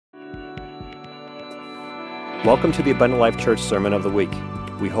Welcome to the Abundant Life Church Sermon of the Week.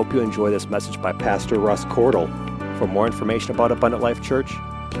 We hope you enjoy this message by Pastor Russ Cordle. For more information about Abundant Life Church,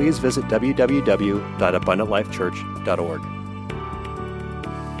 please visit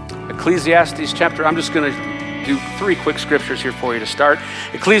www.abundantlifechurch.org. Ecclesiastes chapter, I'm just going to do three quick scriptures here for you to start.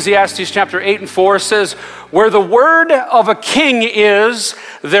 Ecclesiastes chapter 8 and 4 says, "Where the word of a king is,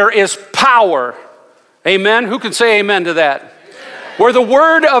 there is power." Amen? Who can say amen to that? Where the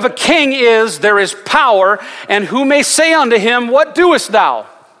word of a king is, there is power, and who may say unto him, "What doest thou?"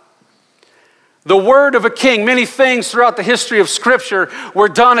 The word of a king. Many things throughout the history of Scripture were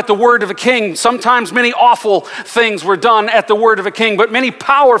done at the word of a king. Sometimes many awful things were done at the word of a king, but many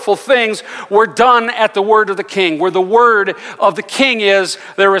powerful things were done at the word of the king. Where the word of the king is,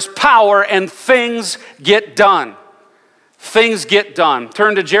 there is power, and things get done. Things get done.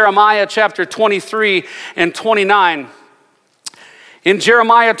 Turn to Jeremiah chapter 23 and 29. In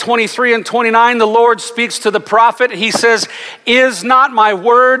Jeremiah 23 and 29, the Lord speaks to the prophet. He says, "Is not my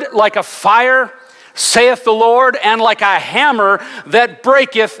word like a fire, saith the Lord, and like a hammer that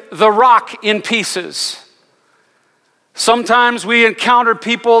breaketh the rock in pieces?" Sometimes we encounter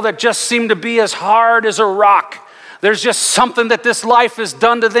people that just seem to be as hard as a rock. There's just something that this life has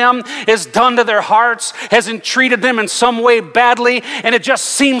done to them, has done to their hearts, has entreated them in some way badly, and it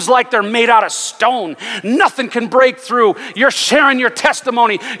just seems like they're made out of stone. Nothing can break through. You're sharing your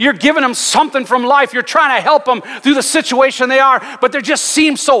testimony. You're giving them something from life. You're trying to help them through the situation they are, but they just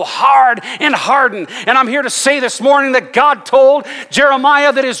seem so hard and hardened. And I'm here to say this morning that God told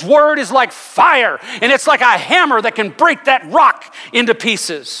Jeremiah that his word is like fire, and it's like a hammer that can break that rock into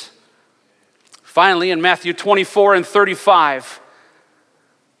pieces. Finally, in Matthew 24 and 35,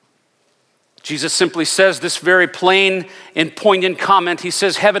 Jesus simply says this very plain and poignant comment. He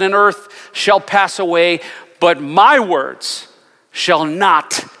says, "Heaven and earth shall pass away, but my words shall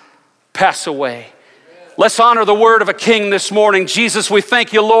not pass away." Let's honor the word of a king this morning. Jesus, we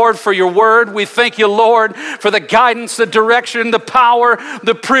thank you, Lord, for your word. We thank you, Lord, for the guidance, the direction, the power,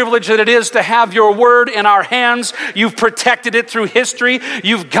 the privilege that it is to have your word in our hands. You've protected it through history.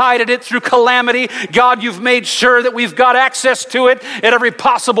 You've guided it through calamity. God, you've made sure that we've got access to it in every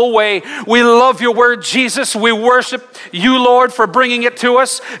possible way. We love your word, Jesus. We worship you, Lord, for bringing it to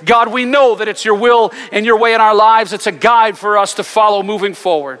us. God, we know that it's your will and your way in our lives. It's a guide for us to follow moving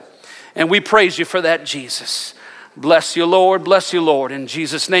forward. And we praise you for that, Jesus. Bless you, Lord. Bless you, Lord. In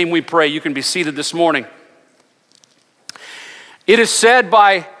Jesus' name we pray. You can be seated this morning. It is said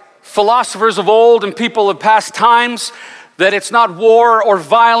by philosophers of old and people of past times that it's not war or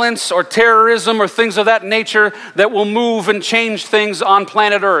violence or terrorism or things of that nature that will move and change things on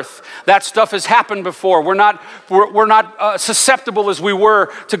planet Earth. That stuff has happened before. We're not susceptible as we were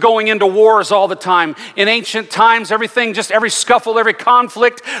to going into wars all the time. In ancient times, every scuffle, every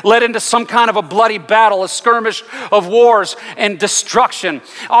conflict led into some kind of a bloody battle, a skirmish of wars and destruction.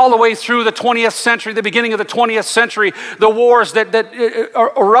 All the way through the 20th century, the beginning of the 20th century, the wars that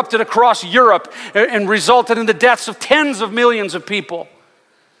erupted across Europe and resulted in the deaths of tens of millions of people.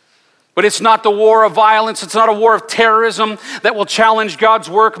 But it's not the war of violence, it's not a war of terrorism that will challenge God's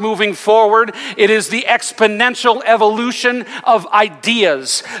work moving forward. It is the exponential evolution of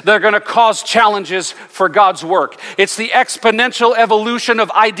ideas that are going to cause challenges for God's work. It's the exponential evolution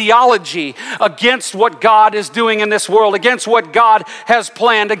of ideology against what God is doing in this world, against what God has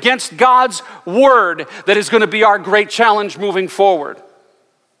planned, against God's word that is going to be our great challenge moving forward.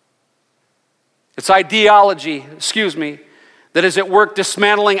 It's ideology, that is at work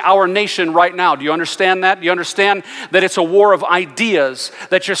dismantling our nation right now. Do you understand that? Do you understand that it's a war of ideas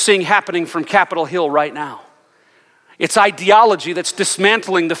that you're seeing happening from Capitol Hill right now? It's ideology that's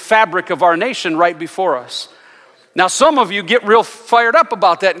dismantling the fabric of our nation right before us. Now, some of you get real fired up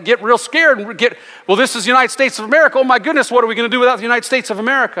about that and get real scared and well, this is the United States of America. Oh my goodness, what are we going to do without the United States of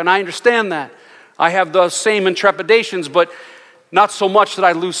America? And I understand that. I have those same intrepidations, but not so much that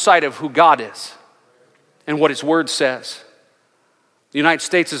I lose sight of who God is and what his word says. The United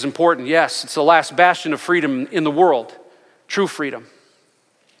States is important, yes. It's the last bastion of freedom in the world, true freedom.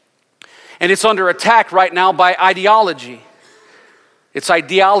 And it's under attack right now by ideology. It's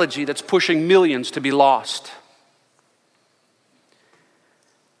ideology that's pushing millions to be lost.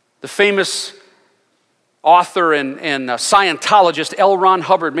 The famous author and Scientologist L. Ron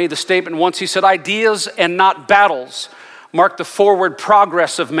Hubbard made the statement once. He said, "Ideas and not battles mark the forward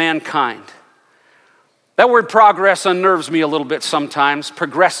progress of mankind." That word progress unnerves me a little bit sometimes.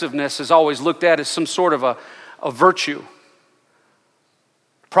 Progressiveness is always looked at as some sort of a virtue.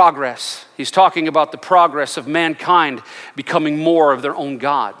 Progress. He's talking about the progress of mankind becoming more of their own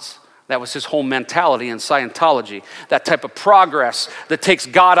gods. That was his whole mentality in Scientology. That type of progress that takes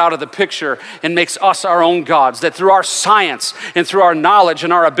God out of the picture and makes us our own gods. That through our science and through our knowledge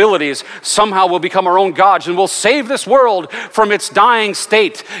and our abilities, somehow we'll become our own gods and we'll save this world from its dying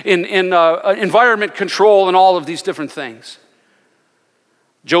state in environment control and all of these different things.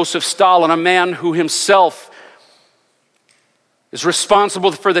 Joseph Stalin, a man who himself is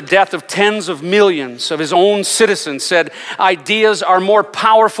responsible for the death of tens of millions of his own citizens, said, ideas are more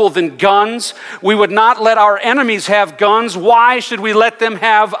powerful than guns. We would not let our enemies have guns. Why should we let them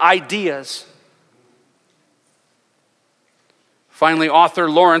have ideas? Finally, author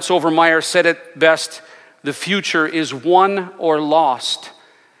Lawrence Overmeyer said it best, the future is won or lost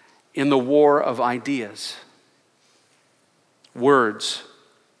in the war of ideas. Words.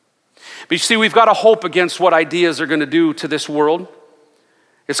 But you see, we've got to hope against what ideas are going to do to this world.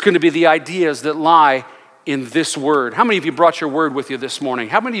 It's going to be the ideas that lie in this word. How many of you brought your word with you this morning?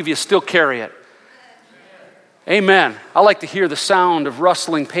 How many of you still carry it? Amen. I like to hear the sound of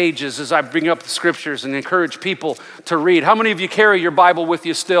rustling pages as I bring up the scriptures and encourage people to read. How many of you carry your Bible with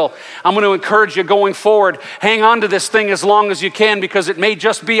you still? I'm going to encourage you going forward. Hang on to this thing as long as you can, because it may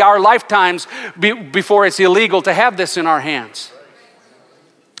just be our lifetimes before it's illegal to have this in our hands.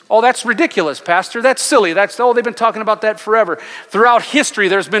 Oh, that's ridiculous, Pastor. That's silly. They've been talking about that forever. Throughout history,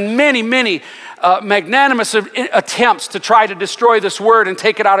 there's been many magnanimous attempts to try to destroy this word and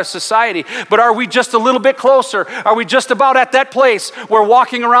take it out of society. But are we just a little bit closer? Are we just about at that place where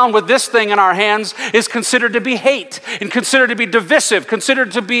walking around with this thing in our hands is considered to be hate and considered to be divisive,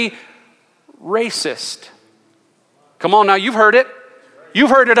 considered to be racist? Come on now, you've heard it.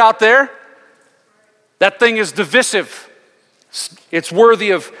 You've heard it out there. That thing is divisive. It's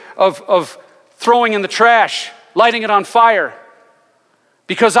worthy of throwing in the trash, lighting it on fire.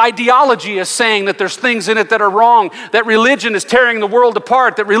 Because ideology is saying that there's things in it that are wrong, that religion is tearing the world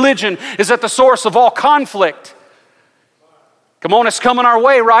apart, that religion is at the source of all conflict. Come on, it's coming our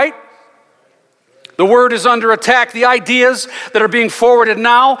way, right? The word is under attack. The ideas that are being forwarded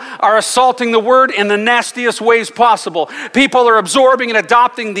now are assaulting the word in the nastiest ways possible. People are absorbing and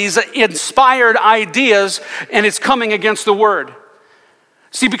adopting these inspired ideas, and it's coming against the word.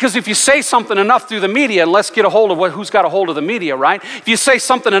 See, because if you say something enough through the media, and let's get a hold of who's got a hold of the media, right? If you say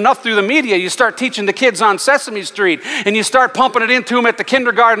something enough through the media, you start teaching the kids on Sesame Street, and you start pumping it into them at the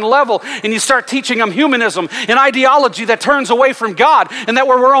kindergarten level, and you start teaching them humanism, an ideology that turns away from God, and that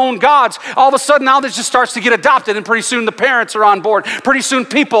we're our own gods. All of a sudden, now this just starts to get adopted, and pretty soon the parents are on board. Pretty soon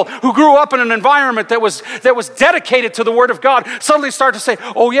people who grew up in an environment that was dedicated to the Word of God suddenly start to say,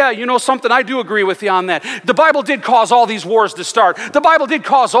 oh yeah, you know something, I do agree with you on that. The Bible did cause all these wars to start. The Bible did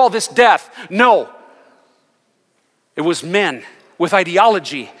cause all this death. No. It was men with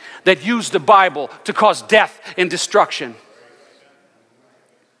ideology that used the Bible to cause death and destruction.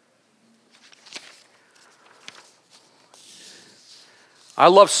 I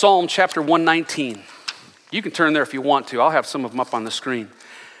love Psalm chapter 119. You can turn there if you want to. I'll have some of them up on the screen.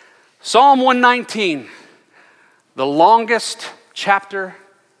 Psalm 119, the longest chapter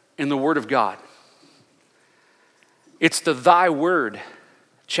in the Word of God. It's the Thy Word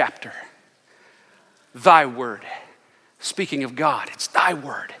chapter. Thy word. Speaking of God, it's thy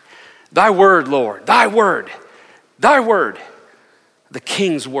word. Thy word, Lord. Thy word. Thy word. The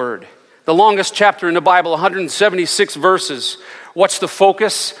King's word. The longest chapter in the Bible, 176 verses. What's the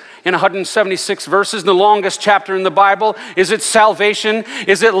focus in 176 verses? The longest chapter in the Bible. Is it salvation?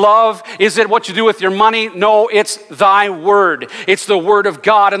 Is it love? Is it what you do with your money? No, it's thy word. It's the word of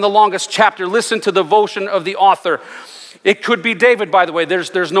God in the longest chapter. Listen to the devotion of the author. It could be David, by the way.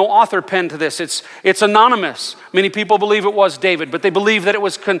 There's no author pen to this. It's anonymous. Many people believe it was David, but they believe that it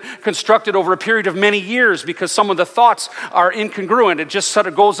was constructed over a period of many years because some of the thoughts are incongruent. It just sort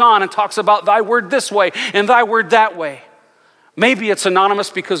of goes on and talks about thy word this way and thy word that way. Maybe it's anonymous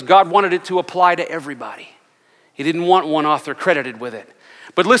because God wanted it to apply to everybody. He didn't want one author credited with it.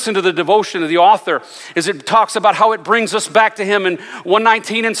 But listen to the devotion of the author as it talks about how it brings us back to him in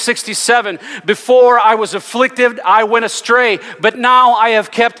 119 and 67. Before I was afflicted, I went astray, but now I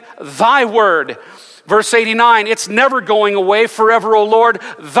have kept thy word. Verse 89, it's never going away forever, O Lord.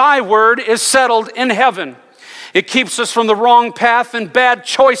 Thy word is settled in heaven. It keeps us from the wrong path and bad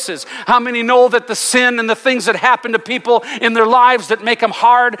choices. How many know that the sin and the things that happen to people in their lives that make them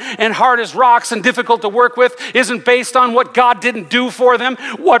hard as rocks and difficult to work with isn't based on what God didn't do for them,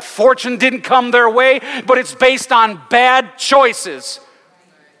 what fortune didn't come their way, but it's based on bad choices.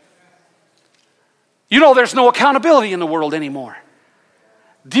 You know there's no accountability in the world anymore.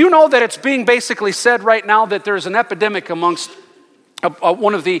 Do you know that it's being basically said right now that there's an epidemic amongst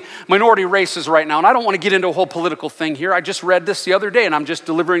one of the minority races right now, and I don't want to get into a whole political thing here. I just read this the other day, and I'm just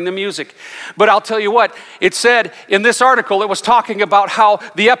delivering the music. But I'll tell you what, it said in this article, it was talking about how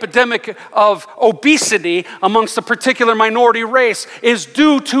the epidemic of obesity amongst a particular minority race is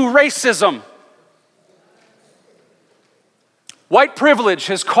due to racism. White privilege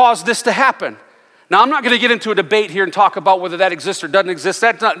has caused this to happen. Now, I'm not going to get into a debate here and talk about whether that exists or doesn't exist.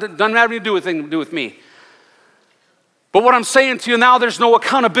 That doesn't have anything to do with me. But what I'm saying to you now, there's no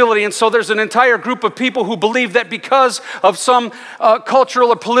accountability, and so there's an entire group of people who believe that because of some cultural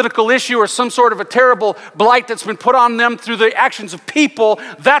or political issue or some sort of a terrible blight that's been put on them through the actions of people,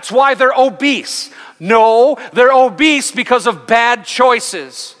 that's why they're obese. No, they're obese because of bad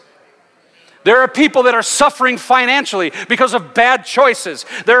choices. There are people that are suffering financially because of bad choices.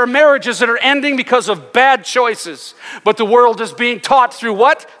 There are marriages that are ending because of bad choices. But the world is being taught through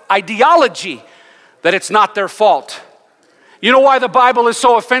what? Ideology, that it's not their fault. You know why the Bible is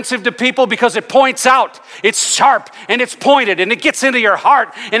so offensive to people? Because it points out, it's sharp and it's pointed and it gets into your heart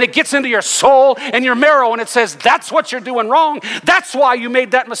and it gets into your soul and your marrow and it says, that's what you're doing wrong. That's why you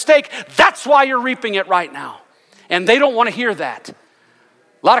made that mistake. That's why you're reaping it right now. And they don't want to hear that.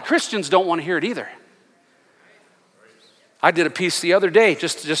 A lot of Christians don't want to hear it either. I did a piece the other day,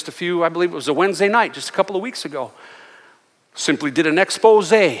 just a few, I believe it was a Wednesday night, just a couple of weeks ago. Simply did an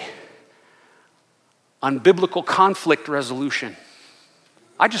expose on biblical conflict resolution.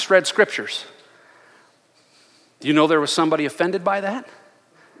 I just read scriptures. Do you know there was somebody offended by that?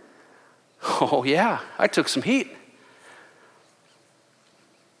 Oh yeah, I took some heat.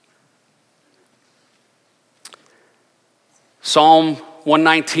 Psalm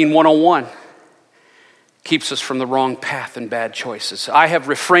 119, 101 keeps us from the wrong path and bad choices. I have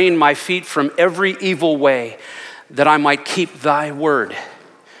refrained my feet from every evil way that I might keep thy word.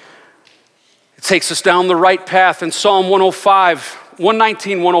 It takes us down the right path in Psalm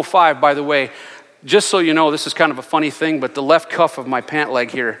 119, 105, by the way. Just so you know, this is kind of a funny thing, but the left cuff of my pant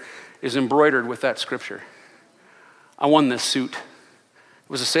leg here is embroidered with that scripture. I won this suit. It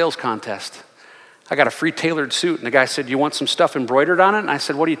was a sales contest. I got a free tailored suit, and the guy said, you want some stuff embroidered on it? And I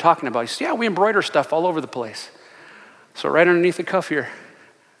said, what are you talking about? He said, yeah, we embroider stuff all over the place. So right underneath the cuff here,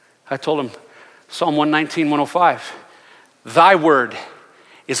 I told him, Psalm 119, 105, thy word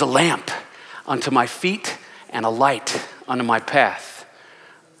is a lamp unto my feet and a light unto my path.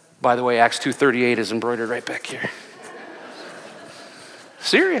 By the way, Acts 2:38 is embroidered right back here.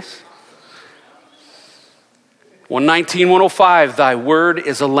 Serious. 119, 105, thy word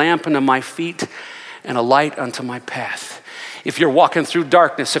is a lamp unto my feet and a light unto my path. If you're walking through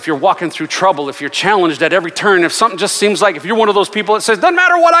darkness, if you're walking through trouble, if you're challenged at every turn, if something just seems like, if you're one of those people that says, doesn't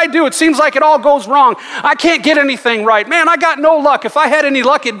matter what I do, it seems like it all goes wrong. I can't get anything right. Man, I got no luck. If I had any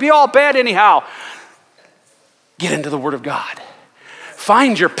luck, it'd be all bad anyhow. Get into the Word of God.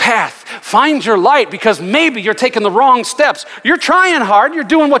 Find your path. Find your light, because maybe you're taking the wrong steps. You're trying hard. You're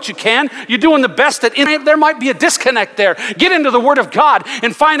doing what you can. You're doing the best. There might be a disconnect there. Get into the Word of God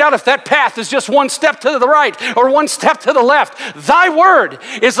and find out if that path is just one step to the right or one step to the left. Thy word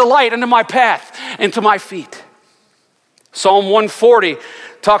is the light unto my path and to my feet. Psalm 140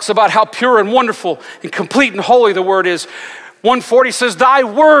 talks about how pure and wonderful and complete and holy the word is. 140 says, thy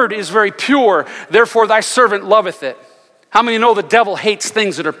word is very pure, therefore thy servant loveth it. How many know the devil hates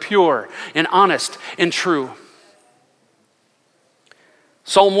things that are pure and honest and true?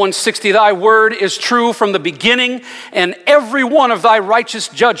 Psalm 160, thy word is true from the beginning, and every one of thy righteous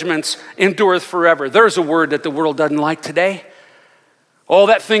judgments endureth forever. There's a word that the world doesn't like today. Oh,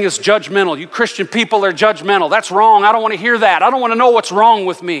 that thing is judgmental. You Christian people are judgmental. That's wrong. I don't want to hear that. I don't want to know what's wrong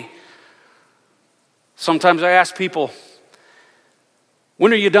with me. Sometimes I ask people,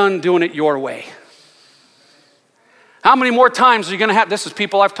 when are you done doing it your way? How many more times are you going to have, this is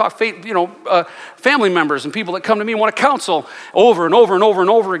people I've talked, family members and people that come to me and want to counsel over and over and over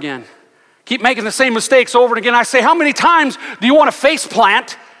and over again. Keep making the same mistakes over and again. I say, how many times do you want to face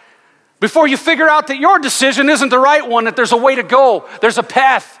plant before you figure out that your decision isn't the right one, that there's a way to go, there's a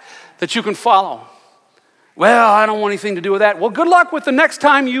path that you can follow? Well, I don't want anything to do with that. Well, good luck with the next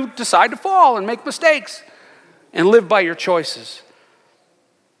time you decide to fall and make mistakes and live by your choices.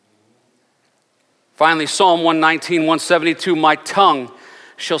 Finally, Psalm 119, 172, my tongue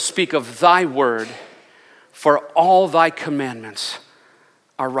shall speak of thy word, for all thy commandments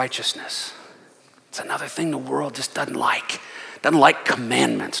are righteousness. It's another thing the world just doesn't like. Doesn't like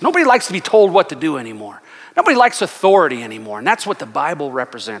commandments. Nobody likes to be told what to do anymore. Nobody likes authority anymore, and that's what the Bible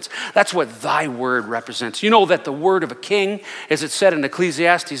represents. That's what thy word represents. You know that the word of a king, as it said in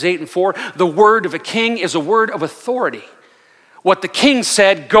Ecclesiastes 8 and 4, the word of a king is a word of authority. What the king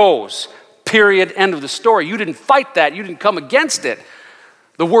said goes. period, end of the story. You didn't fight that. You didn't come against it.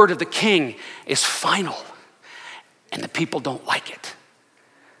 The word of the king is final, and the people don't like it.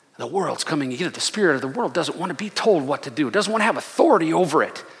 The world's coming again. The spirit of the world doesn't want to be told what to do. It doesn't want to have authority over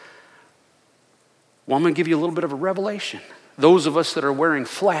it. Well, I'm going to give you a little bit of a revelation. Those of us that are wearing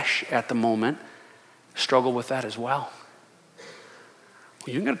flesh at the moment struggle with that as well.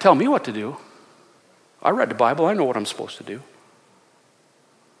 Well, you're going to tell me what to do. I read the Bible. I know what I'm supposed to do.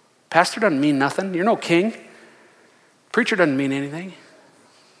 Pastor doesn't mean nothing. You're no king. Preacher doesn't mean anything.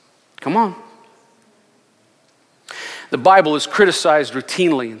 Come on. The Bible is criticized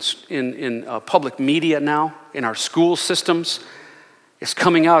routinely in public media now, in our school systems. It's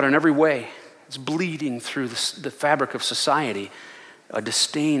coming out in every way. It's bleeding through the fabric of society. A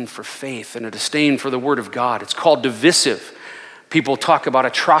disdain for faith and a disdain for the Word of God. It's called divisive. People talk about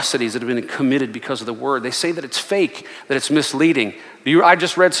atrocities that have been committed because of the Word. They say that it's fake, that it's misleading. I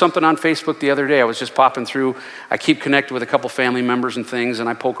just read something on Facebook the other day. I was just popping through. I keep connected with a couple family members and things, and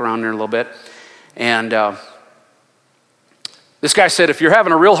I poke around there a little bit. And this guy said, if you're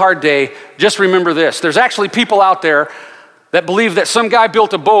having a real hard day, just remember this. There's actually people out there that believe that some guy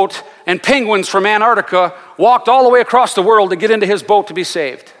built a boat and penguins from Antarctica walked all the way across the world to get into his boat to be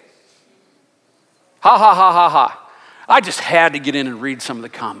saved. Ha, ha, ha, ha, ha. I just had to get in and read some of the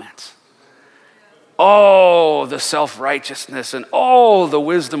comments. Oh, the self-righteousness and the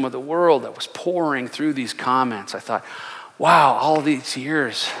wisdom of the world that was pouring through these comments. I thought, wow, all these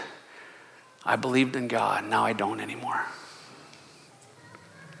years I believed in God. Now I don't anymore.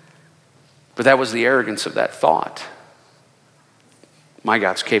 But that was the arrogance of that thought. My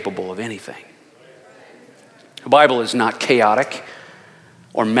God's capable of anything. The Bible is not chaotic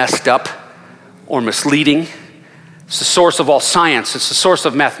or messed up or misleading. It's the source of all science. It's the source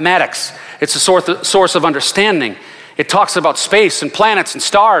of mathematics. It's the source of understanding. It talks about space and planets and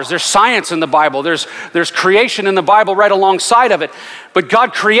stars. There's science in the Bible. There's creation in the Bible right alongside of it. But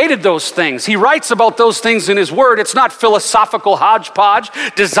God created those things. He writes about those things in His Word. It's not philosophical hodgepodge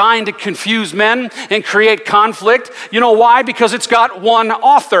designed to confuse men and create conflict. You know why? Because it's got one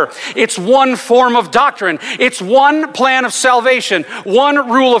author. It's one form of doctrine. It's one plan of salvation, one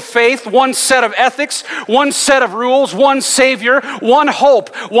rule of faith, one set of ethics, one set of rules, one Savior, one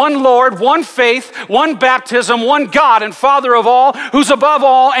hope, one Lord, one faith, one baptism, one God and Father of all, who's above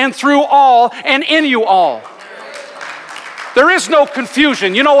all and through all and in you all. There is no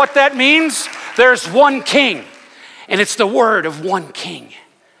confusion. You know what that means? There's one king, and it's the word of one king.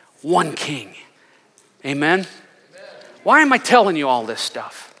 One king. Amen? Why am I telling you all this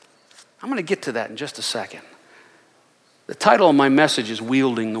stuff? I'm going to get to that in just a second. The title of my message is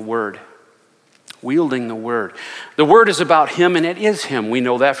Wielding the Word. Wielding the Word. The Word is about Him, and it is Him. We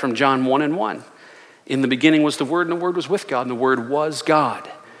know that from John 1:1. In the beginning was the Word, and the Word was with God, and the Word was God.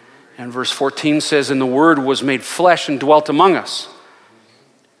 And verse 14 says, and the Word was made flesh and dwelt among us.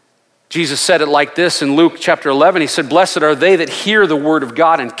 Jesus said it like this in Luke chapter 11. He said, blessed are they that hear the word of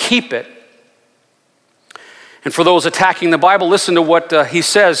God and keep it. And for those attacking the Bible, listen to what he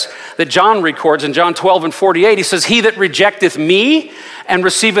says that John records in John 12:48. He says, he that rejecteth me and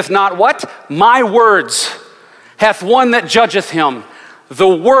receiveth not what? My words hath one that judgeth him. The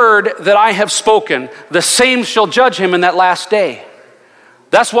word that I have spoken, the same shall judge him in that last day.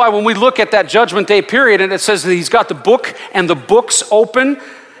 That's why when we look at that judgment day period and it says that he's got the book and the books open,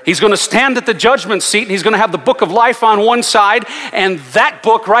 he's going to stand at the judgment seat and he's going to have the book of life on one side and that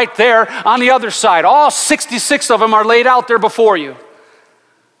book right there on the other side. All 66 of them are laid out there before you. And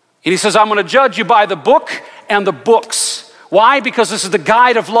he says, I'm going to judge you by the book and the books. Why? Because this is the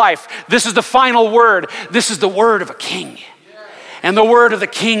guide of life. This is the final word. This is the word of a king. And the word of the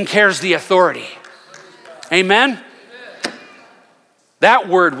king carries the authority. Amen? That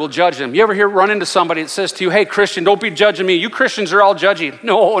word will judge them. You ever run into somebody that says to you, hey, Christian, don't be judging me. You Christians are all judgy.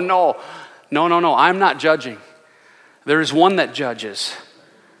 No. I'm not judging. There is one that judges.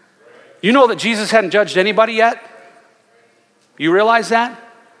 You know that Jesus hadn't judged anybody yet? You realize that?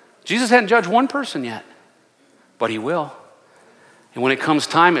 Jesus hadn't judged one person yet. But He will. And when it comes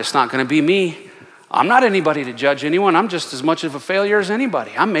time, it's not going to be me. I'm not anybody to judge anyone. I'm just as much of a failure as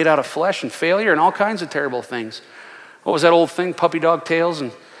anybody. I'm made out of flesh and failure and all kinds of terrible things. What was that old thing? Puppy dog tails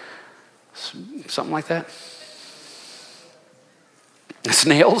and something like that?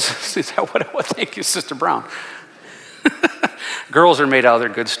 Snails? Is that what? Thank you, Sister Brown. Girls are made out of their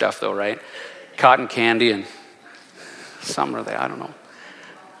good stuff though, right? Cotton candy and something or that. I don't know.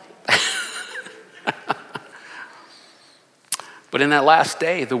 But in that last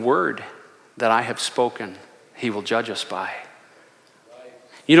day, the word that I have spoken, He will judge us by.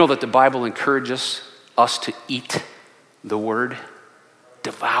 You know that the Bible encourages us to eat the word,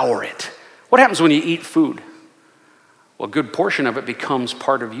 devour it. What happens when you eat food? Well, a good portion of it becomes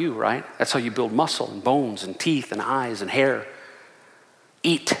part of you, right? That's how you build muscle and bones and teeth and eyes and hair.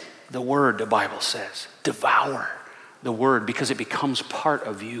 Eat the word, the Bible says. Devour the word because it becomes part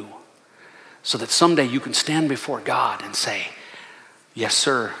of you. So that someday you can stand before God and say, yes,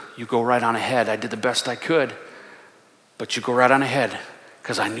 sir, you go right on ahead. I did the best I could, but you go right on ahead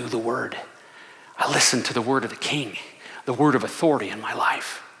because I knew the word. I listened to the word of the King, the word of authority in my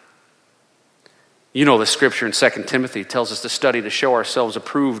life. You know the scripture in 2 Timothy tells us to study to show ourselves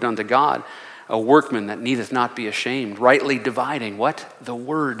approved unto God, a workman that needeth not be ashamed, rightly dividing what? The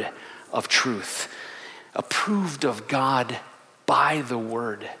word of truth. Approved of God by the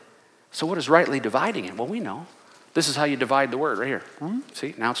word. So what is rightly dividing it? Well, we know. This is how you divide the word right here.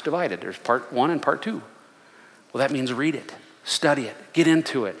 See, now it's divided. There's part 1 and part 2. Well, that means read it, study it, get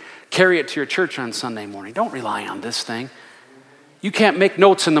into it, carry it to your church on Sunday morning. Don't rely on this thing. You can't make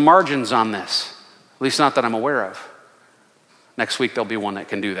notes in the margins on this. At least not that I'm aware of. Next week there'll be one that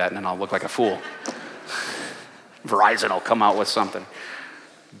can do that, and then I'll look like a fool. Verizon will come out with something.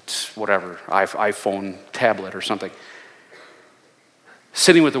 Whatever, iPhone tablet or something.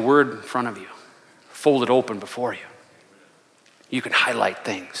 Sitting with the word in front of you, folded open before you. You can highlight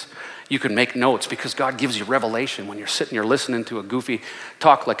things. You can make notes because God gives you revelation when you're sitting, you're listening to a goofy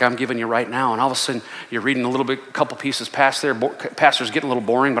talk like I'm giving you right now, and all of a sudden you're reading a couple pieces past there. Pastor's getting a little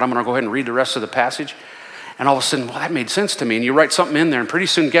boring, but I'm going to go ahead and read the rest of the passage. And all of a sudden, well, that made sense to me. And you write something in there, and pretty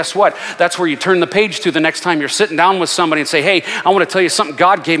soon, guess what? That's where you turn the page to the next time you're sitting down with somebody and say, hey, I want to tell you something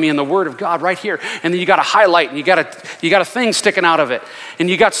God gave me in the Word of God right here. And then you got a highlight, and you got a thing sticking out of it, and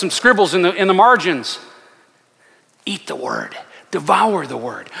you got some scribbles in the margins. Eat the Word. Devour the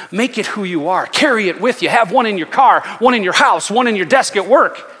word. Make it who you are. Carry it with you. Have one in your car, one in your house, one in your desk at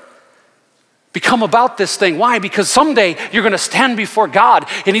work. Become about this thing. Why? Because someday you're going to stand before God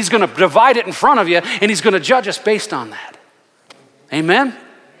and he's going to divide it in front of you and he's going to judge us based on that. Amen?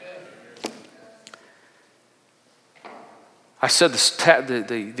 I said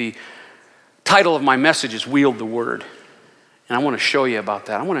the title of my message is Wield the Word. And I want to show you about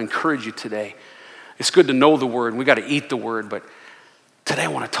that. I want to encourage you today. It's good to know the word. We got to eat the word, but today I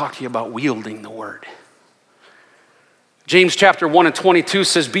want to talk to you about wielding the word. James chapter 1 and 22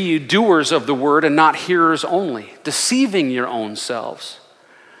 says, be you doers of the word and not hearers only, deceiving your own selves.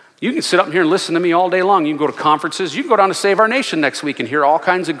 You can sit up here and listen to me all day long. You can go to conferences. You can go down to Save Our Nation next week and hear all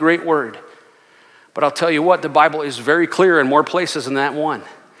kinds of great word. But I'll tell you what, the Bible is very clear in more places than that one,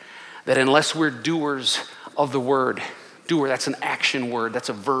 that unless we're doers of the word, doer, that's an action word, that's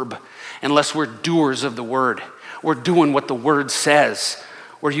a verb. Unless we're doers of the word, we're doing what the word says,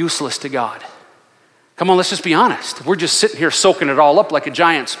 we're useless to God. Come on, let's just be honest. We're just sitting here soaking it all up like a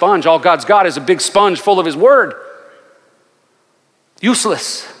giant sponge. All God's got is a big sponge full of his word.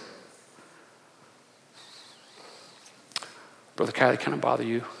 Useless. Brother Kylie, can I bother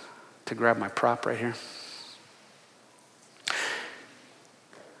you to grab my prop right here?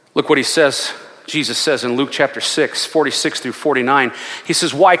 Look what he says. Jesus says in Luke chapter 6, 46 through 49, he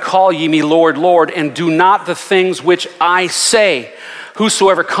says, why call ye me Lord, Lord, and do not the things which I say?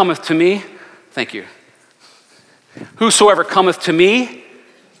 Whosoever cometh to me, thank you. Whosoever cometh to me,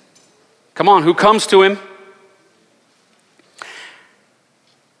 come on, who comes to him?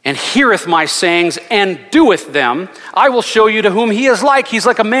 And heareth my sayings and doeth them, I will show you to whom he is like. He's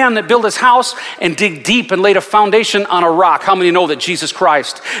like a man that built his house and dig deep and laid a foundation on a rock. How many know that Jesus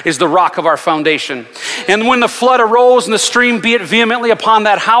Christ is the rock of our foundation? And when the flood arose and the stream beat vehemently upon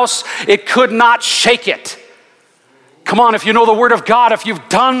that house, it could not shake it. Come on, if you know the word of God, if you've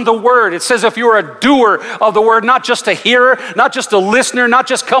done the word, it says if you're a doer of the word, not just a hearer, not just a listener, not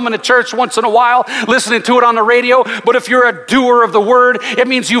just coming to church once in a while, listening to it on the radio, but if you're a doer of the word, it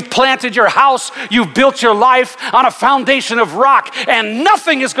means you've planted your house, you've built your life on a foundation of rock, and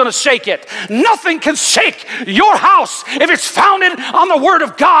nothing is going to shake it. Nothing can shake your house if it's founded on the word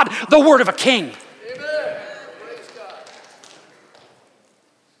of God, the word of a king. Amen. Praise God.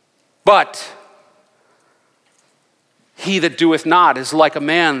 But he that doeth not is like a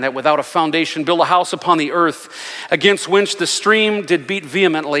man that without a foundation built a house upon the earth, against which the stream did beat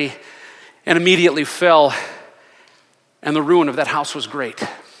vehemently and immediately fell, and the ruin of that house was great.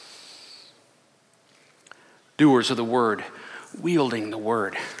 Doers of the word, wielding the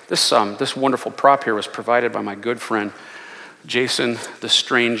word. This wonderful prop here was provided by my good friend, Jason, the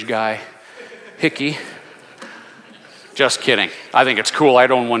strange guy, Hickey. Just kidding. I think it's cool. I'd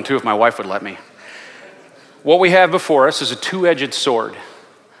own one too if my wife would let me. What we have before us is a two-edged sword.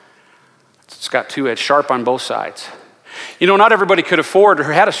 It's got two edges, sharp on both sides. You know, not everybody could afford or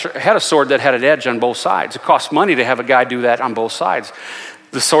had a sword that had an edge on both sides. It costs money to have a guy do that on both sides.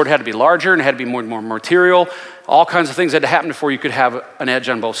 The sword had to be larger and it had to be more material. All kinds of things had to happen before you could have an edge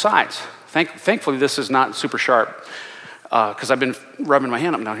on both sides. Thankfully, this is not super sharp because I've been rubbing my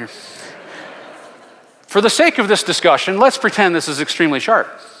hand up down here. For the sake of this discussion, let's pretend this is extremely sharp.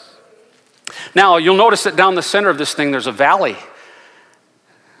 Now, you'll notice that down the center of this thing, there's a valley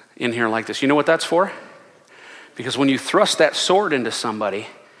in here like this. You know what that's for? Because when you thrust that sword into somebody,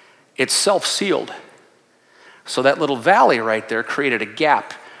 it's self-sealed. So that little valley right there created a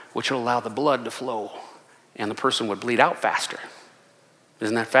gap which would allow the blood to flow, and the person would bleed out faster.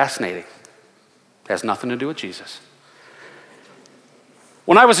 Isn't that fascinating? It has nothing to do with Jesus.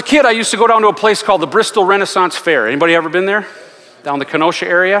 When I was a kid, I used to go down to a place called the Bristol Renaissance Fair. Anybody ever been there? Down the Kenosha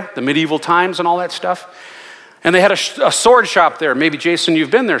area, the medieval times and all that stuff. And they had a sword shop there. Maybe, Jason,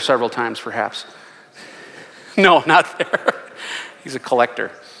 you've been there several times, perhaps. No, not there. He's a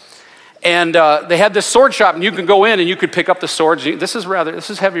collector. And they had this sword shop, and you could go in and you could pick up the swords. This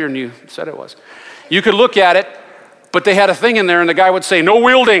is heavier than you said it was. You could look at it, but they had a thing in there, and the guy would say, "No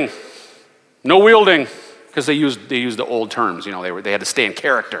wielding, no wielding," because they used the old terms. You know, they had to stay in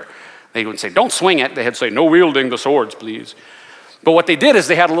character. They wouldn't say, "Don't swing it." They had to say, "No wielding the swords, please." But what they did is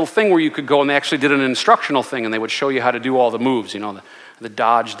they had a little thing where you could go, and they actually did an instructional thing, and they would show you how to do all the moves. You know, the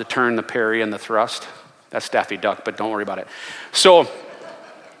dodge, the turn, the parry, and the thrust. That's Daffy Duck, but don't worry about it. So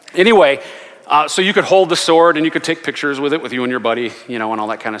anyway, so you could hold the sword, and you could take pictures with it with you and your buddy, you know, and all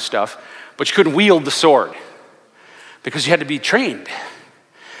that kind of stuff. But you couldn't wield the sword because you had to be trained.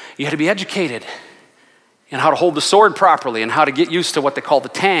 You had to be educated in how to hold the sword properly and how to get used to what they call the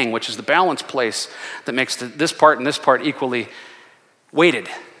tang, which is the balance place that makes this part and this part equally weighted.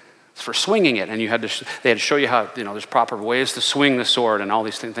 It's for swinging it, and they had to show you how, you know, there's proper ways to swing the sword and all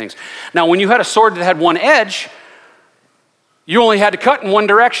these things. Now, when you had a sword that had one edge, you only had to cut in one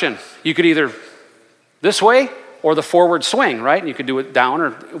direction. You could either this way or the forward swing, right? And you could do it down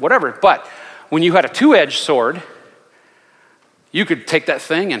or whatever. But when you had a two-edged sword, you could take that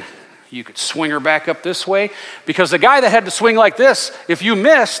thing and you could swing her back up this way, because the guy that had to swing like this, if you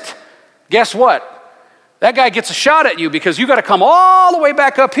missed, guess what? That guy gets a shot at you because you got to come all the way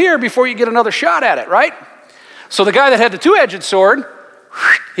back up here before you get another shot at it, right? So the guy that had the two-edged sword,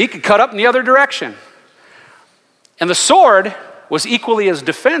 he could cut up in the other direction. And the sword was equally as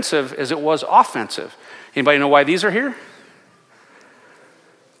defensive as it was offensive. Anybody know why these are here?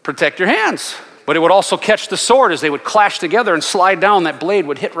 Protect your hands. But it would also catch the sword as they would clash together and slide down. That blade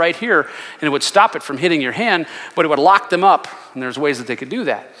would hit right here, and it would stop it from hitting your hand, but it would lock them up, and there's ways that they could do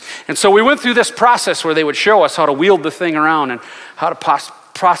that. And so we went through this process where they would show us how to wield the thing around and how to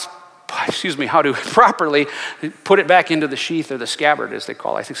how to properly put it back into the sheath, or the scabbard, as they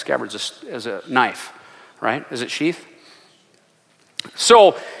call it. I think scabbard is a knife, right? Is it sheath?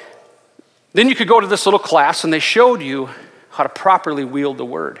 So then you could go to this little class, and they showed you how to properly wield the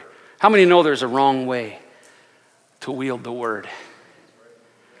word. How many know there's a wrong way to wield the word?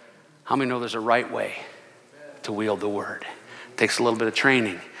 How many know there's a right way to wield the word? It takes a little bit of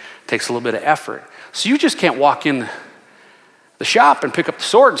training. It takes a little bit of effort. So you just can't walk in the shop and pick up the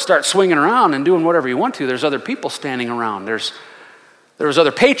sword and start swinging around and doing whatever you want to. There's other people standing around. There was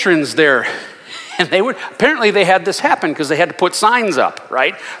other patrons there. And apparently they had this happen because they had to put signs up,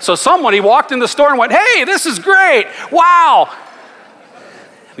 right? So somebody walked in the store and went, "Hey, this is great. Wow."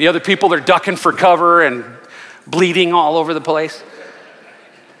 The other people, they're ducking for cover and bleeding all over the place.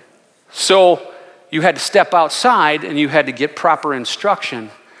 So you had to step outside and you had to get proper instruction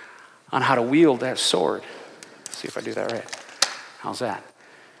on how to wield that sword. Let's see if I do that right. How's that?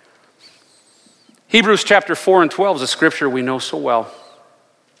 Hebrews chapter 4 and 12 is a scripture we know so well.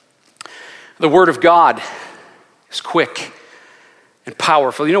 The word of God is quick and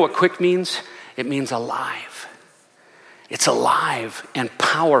powerful. You know what quick means? It means alive. It's alive and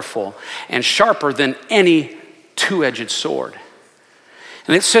powerful and sharper than any two-edged sword.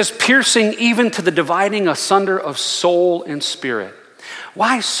 And it says, piercing even to the dividing asunder of soul and spirit.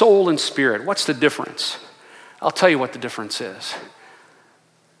 Why soul and spirit? What's the difference? I'll tell you what the difference is.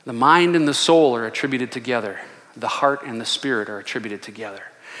 The mind and the soul are attributed together. The heart and the spirit are attributed together.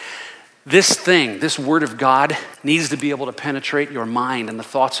 This thing, this word of God, needs to be able to penetrate your mind and the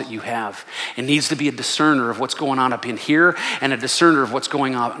thoughts that you have. It needs to be a discerner of what's going on up in here and a discerner of what's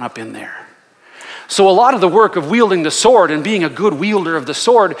going on up in there. So a lot of the work of wielding the sword and being a good wielder of the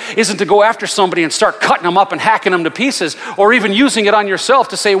sword isn't to go after somebody and start cutting them up and hacking them to pieces, or even using it on yourself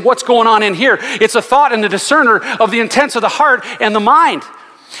to say, what's going on in here? It's a thought and a discerner of the intents of the heart and the mind.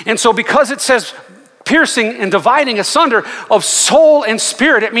 And so because it says piercing and dividing asunder of soul and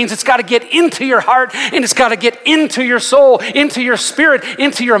spirit, it means it's got to get into your heart, and it's got to get into your soul, into your spirit,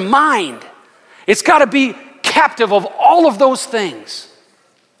 into your mind. It's got to be captive of all of those things.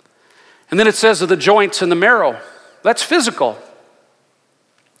 And then it says of the joints and the marrow. That's physical.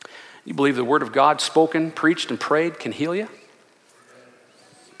 You believe the word of God spoken, preached, and prayed can heal you?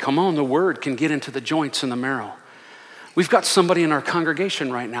 Come on, the word can get into the joints and the marrow. We've got somebody in our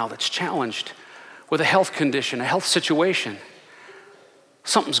congregation right now that's challenged with a health condition, a health situation.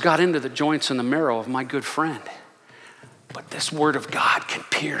 Something's got into the joints and the marrow of my good friend. But this word of God can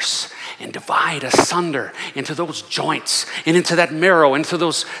pierce and divide asunder into those joints and into that marrow, into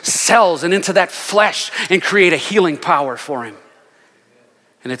those cells and into that flesh and create a healing power for him.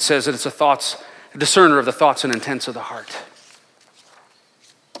 And it says that it's a discerner of the thoughts and intents of the heart.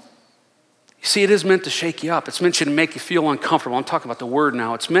 You see, it is meant to shake you up. It's meant to make you feel uncomfortable. I'm talking about the word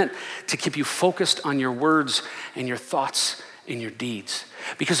now. It's meant to keep you focused on your words and your thoughts and your deeds.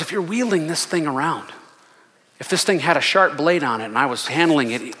 Because if you're wielding this thing around, if this thing had a sharp blade on it and I was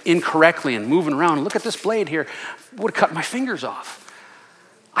handling it incorrectly and moving around, look at this blade here, I would have cut my fingers off.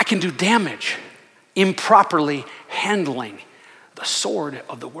 I can do damage improperly handling the sword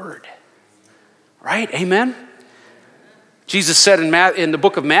of the word. Right? Amen? Jesus said in the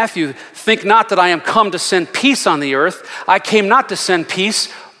book of Matthew, think not that I am come to send peace on the earth. I came not to send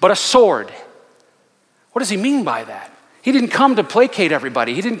peace, but a sword. What does he mean by that? He didn't come to placate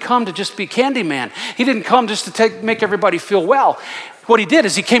everybody. He didn't come to just be Candyman. He didn't come just to make everybody feel well. What he did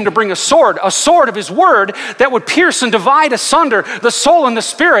is he came to bring a sword of his word that would pierce and divide asunder the soul and the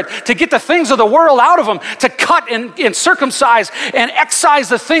spirit, to get the things of the world out of them, to cut and circumcise and excise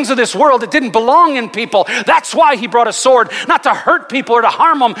the things of this world that didn't belong in people. That's why he brought a sword, not to hurt people or to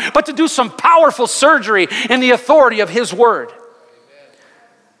harm them, but to do some powerful surgery in the authority of his word.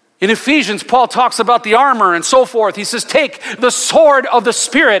 In Ephesians, Paul talks about the armor and so forth. He says, take the sword of the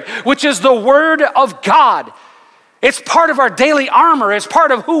Spirit, which is the word of God. It's part of our daily armor. It's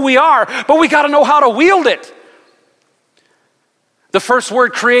part of who we are, but we got to know how to wield it. The first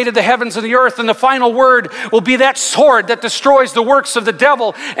word created the heavens and the earth, and the final word will be that sword that destroys the works of the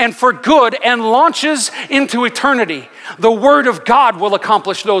devil and for good and launches into eternity. The word of God will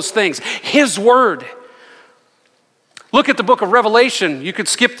accomplish those things. His word. Look at the book of Revelation. You could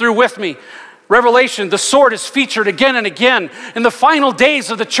skip through with me. Revelation, the sword is featured again and again in the final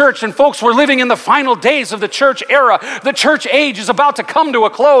days of the church. And folks, we're living in the final days of the church era. The church age is about to come to a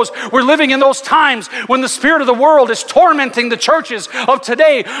close. We're living in those times when the spirit of the world is tormenting the churches of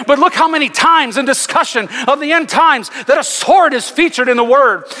today. But look how many times in discussion of the end times that a sword is featured in the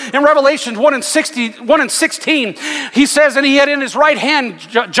word. In Revelation 1 and 16, he says, and he had in his right hand,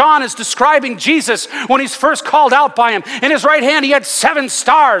 John is describing Jesus when he's first called out by him. In his right hand, he had 7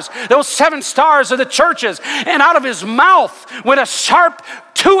 stars. Those 7 stars of the churches, and out of his mouth went a sharp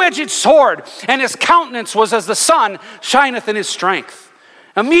 2-edged sword, and his countenance was as the sun shineth in his strength.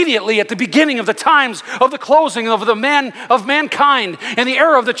 Immediately at the beginning of the times of the closing of the man of mankind in the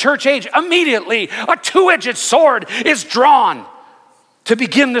era of the church age, immediately a 2-edged sword is drawn to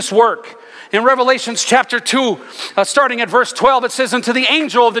begin this work. In Revelation chapter 2, starting at verse 12, it says, unto the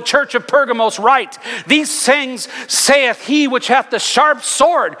angel of the church of Pergamos write, these things saith he which hath the sharp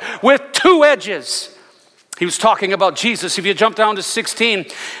sword with 2 edges. He was talking about Jesus. If you jump down to 16,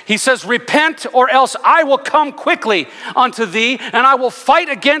 he says, repent, or else I will come quickly unto thee, and I will fight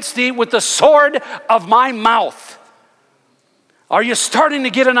against thee with the sword of my mouth. Are you starting to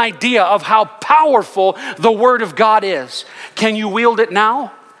get an idea of how powerful the word of God is? Can you wield it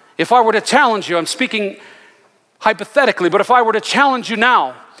now? If I were to challenge you, I'm speaking hypothetically, but if I were to challenge you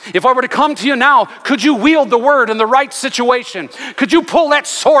now, if I were to come to you now, could you wield the word in the right situation? Could you pull that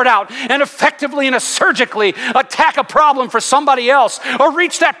sword out and effectively and surgically attack a problem for somebody else, or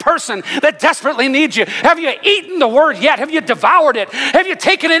reach that person that desperately needs you? Have you eaten the word yet? Have you devoured it? Have you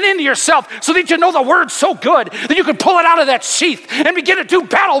taken it into yourself so that you know the word so good that you can pull it out of that sheath and begin to do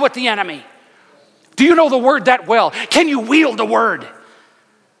battle with the enemy? Do you know the word that well? Can you wield the word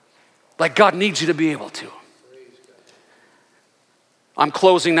like God needs you to be able to? I'm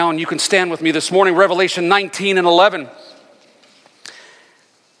closing now, and you can stand with me this morning. Revelation 19 and 11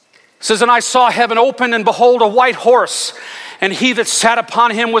 says, and I saw heaven open, and behold, a white horse, and he that sat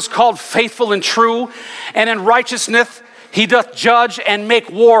upon him was called Faithful and True, and in righteousness he doth judge and make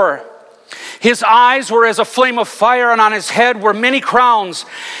war. His eyes were as a flame of fire, and on his head were many crowns,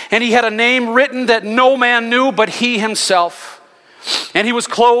 and he had a name written that no man knew but he himself. And he was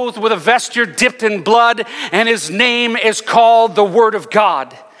clothed with a vesture dipped in blood, and his name is called the Word of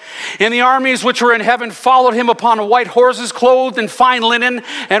God. And the armies which were in heaven followed him upon white horses, clothed in fine linen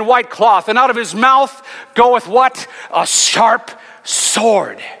and white cloth. And out of his mouth goeth what? A sharp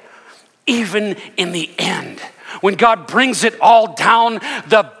sword. Even in the end when God brings it all down,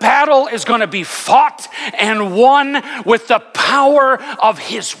 the battle is going to be fought and won with the power of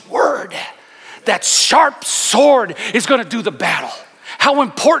His word. That sharp sword is going to do the battle. How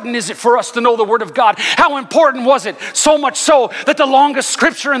important is it for us to know the Word of God? How important was it? So much so that the longest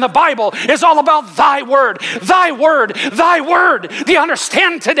scripture in the Bible is all about thy word, thy word, thy word. Do you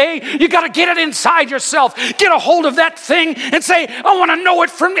understand today? You got to get it inside yourself. Get a hold of that thing and say, I want to know it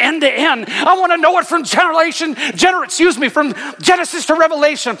from end to end. I want to know it from from Genesis to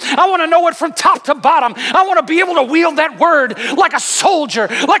Revelation. I want to know it from top to bottom. I want to be able to wield that word like a soldier,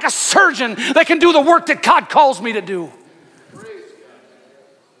 like a surgeon that can do the work that God calls me to do.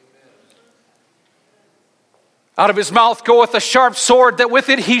 Out of his mouth goeth a sharp sword, that with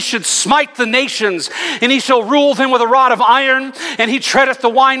it he should smite the nations, and he shall rule them with a rod of iron, and he treadeth the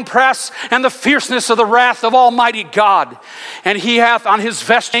winepress and the fierceness of the wrath of Almighty God. And he hath on his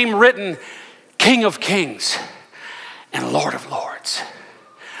vest name written, King of Kings and Lord of Lords.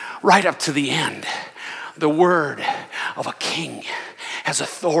 Right up to the end, the word of a king has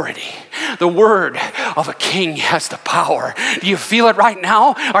authority. The word of a king has the power. Do you feel it right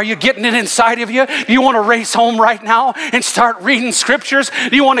now? Are you getting it inside of you? Do you want to race home right now and start reading scriptures?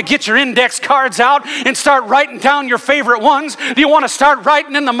 Do you want to get your index cards out and start writing down your favorite ones? Do you want to start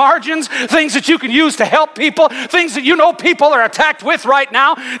writing in the margins things that you can use to help people, things that you know people are attacked with right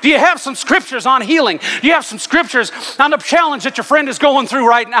now? Do you have some scriptures on healing? Do you have some scriptures on the challenge that your friend is going through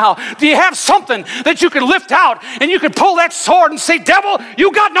right now? Do you have something that you can lift out and you can pull that sword and say, devil,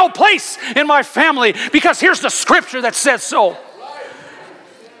 you got no place in my family, because here's the scripture that says so.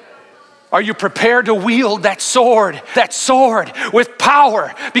 Are you prepared to wield that sword with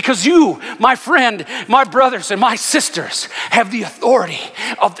power? Because you, my friend, my brothers and my sisters, have the authority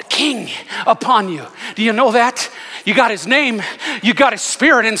of the King upon you. Do you know that? You got his name, you got his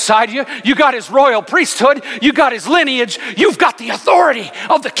spirit inside you, you got his royal priesthood, you got his lineage, you've got the authority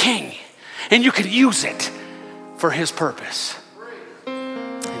of the King, and you can use it for his purpose.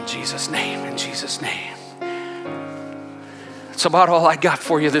 In Jesus' name, in Jesus' name. That's about all I got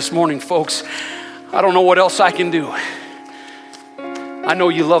for you this morning, folks. I don't know what else I can do. I know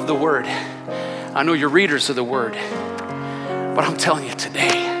you love the Word. I know you're readers of the Word. But I'm telling you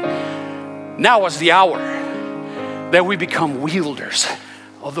today, now is the hour that we become wielders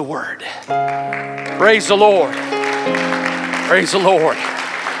of the Word. Praise the Lord. Praise the Lord.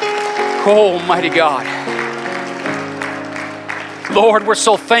 Oh, mighty God. Lord, we're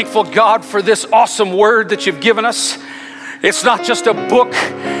so thankful, God, for this awesome word that you've given us. It's not just a book.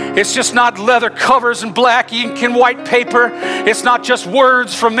 It's just not leather covers and black ink and white paper. It's not just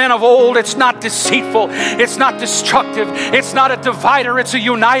words from men of old. It's not deceitful. It's not destructive. It's not a divider. It's a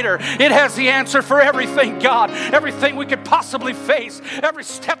uniter. It has the answer for everything, God. Everything we could possibly face. Every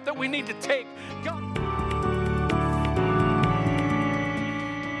step that we need to take. God.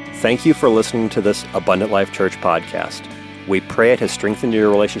 Thank you for listening to this Abundant Life Church podcast. We pray it has strengthened your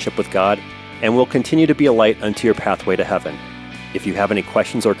relationship with God and will continue to be a light unto your pathway to heaven. If you have any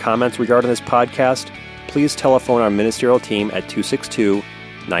questions or comments regarding this podcast, please telephone our ministerial team at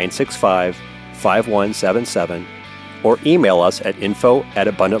 262-965-5177 or email us at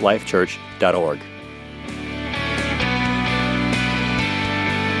info@abundantlifechurch.org.